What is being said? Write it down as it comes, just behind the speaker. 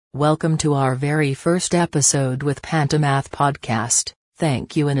Welcome to our very first episode with Pantomath podcast.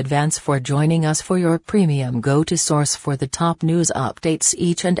 Thank you in advance for joining us for your premium go-to source for the top news updates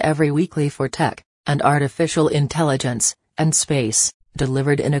each and every weekly for tech, and artificial intelligence, and space,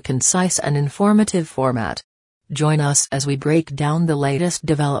 delivered in a concise and informative format. Join us as we break down the latest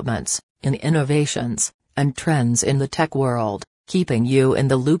developments, in innovations, and trends in the tech world, keeping you in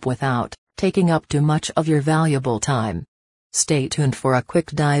the loop without taking up too much of your valuable time. Stay tuned for a quick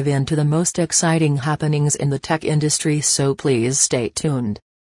dive into the most exciting happenings in the tech industry, so please stay tuned.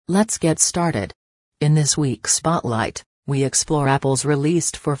 Let's get started. In this week's Spotlight, we explore Apple's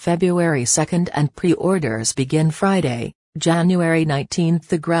release for February 2nd and pre-orders begin Friday, January 19th.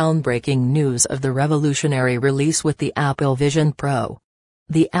 The groundbreaking news of the revolutionary release with the Apple Vision Pro.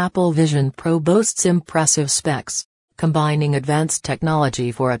 The Apple Vision Pro boasts impressive specs, combining advanced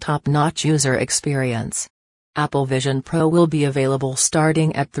technology for a top-notch user experience. Apple Vision Pro will be available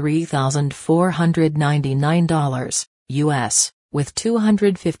starting at $3,499 US, with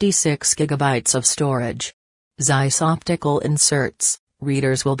 256 GB of storage. Zeiss optical inserts,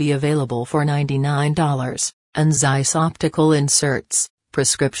 readers will be available for $99, and Zeiss optical inserts,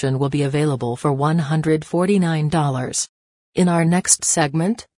 prescription will be available for $149. In our next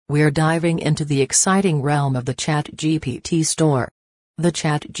segment, we're diving into the exciting realm of the ChatGPT store. The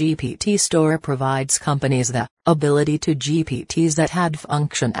ChatGPT store provides companies the ability to GPTs that add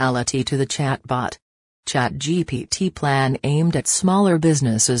functionality to the chatbot. ChatGPT plan aimed at smaller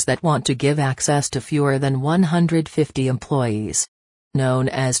businesses that want to give access to fewer than 150 employees. Known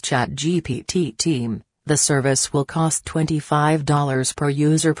as ChatGPT Team, the service will cost $25 per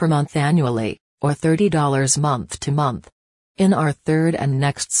user per month annually, or $30 month to month. In our third and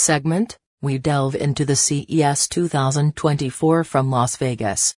next segment, we delve into the CES 2024 from Las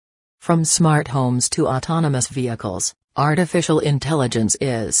Vegas. From smart homes to autonomous vehicles, artificial intelligence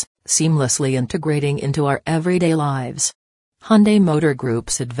is seamlessly integrating into our everyday lives. Hyundai Motor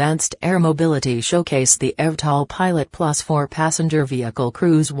Group's Advanced Air Mobility showcased the eVTOL Pilot Plus 4-passenger vehicle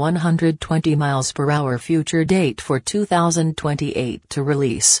cruise 120 miles per hour, future date for 2028 to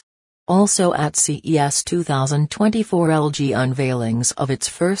release. Also at CES 2024, LG unveilings of its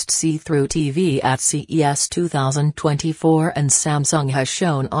first see-through TV at CES 2024, and Samsung has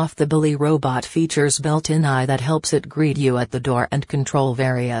shown off the Billy robot features built-in eye that helps it greet you at the door and control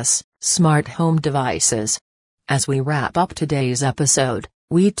various smart home devices. As we wrap up today's episode,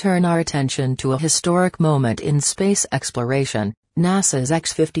 we turn our attention to a historic moment in space exploration. NASA's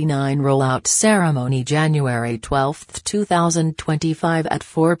X-59 rollout ceremony January 12, 2025 at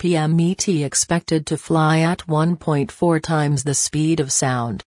 4 p.m. ET, expected to fly at 1.4 times the speed of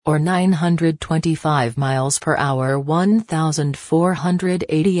sound, or 925 miles per hour,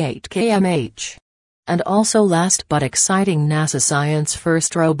 1,488 km/h. And also, last but exciting, NASA science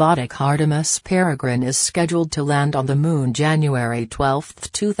first robotic Artemis Peregrine is scheduled to land on the Moon January 12,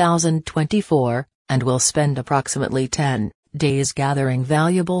 2024, and will spend approximately 10 days gathering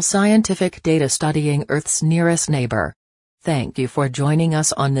valuable scientific data studying Earth's nearest neighbor. Thank you for joining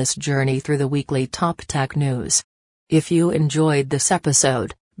us on this journey through the weekly top tech news. If you enjoyed this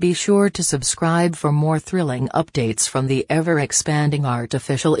episode, be sure to subscribe for more thrilling updates from the ever-expanding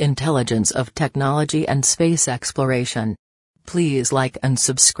artificial intelligence of technology and space exploration. Please like and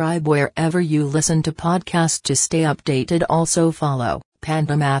subscribe wherever you listen to podcasts to stay updated. Also follow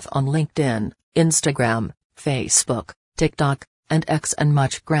Pantomath on LinkedIn, Instagram, Facebook, TikTok, and X, and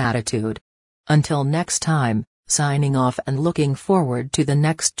much gratitude. Until next time, signing off and looking forward to the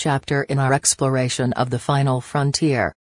next chapter in our exploration of the final frontier.